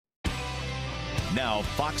Now,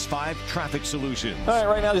 Fox 5 Traffic Solutions. All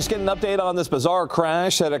right now, just getting an update on this bizarre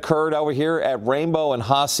crash that occurred over here at Rainbow and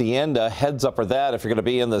Hacienda. Heads up for that if you're going to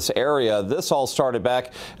be in this area. This all started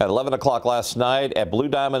back at 11 o'clock last night at Blue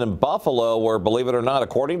Diamond in Buffalo, where, believe it or not,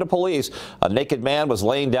 according to police, a naked man was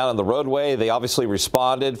laying down on the roadway. They obviously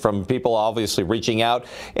responded from people obviously reaching out.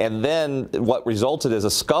 And then what resulted is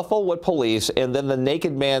a scuffle with police. And then the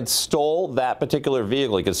naked man stole that particular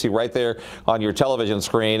vehicle. You can see right there on your television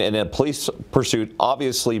screen. And then police pursuit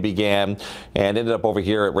obviously began and ended up over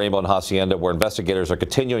here at Rainbow and Hacienda, where investigators are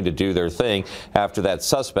continuing to do their thing after that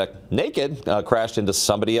suspect, naked, crashed into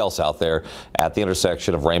somebody else out there at the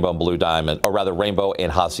intersection of Rainbow and Blue Diamond, or rather Rainbow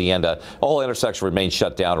and Hacienda. The whole intersection remains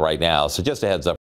shut down right now. So just a heads up.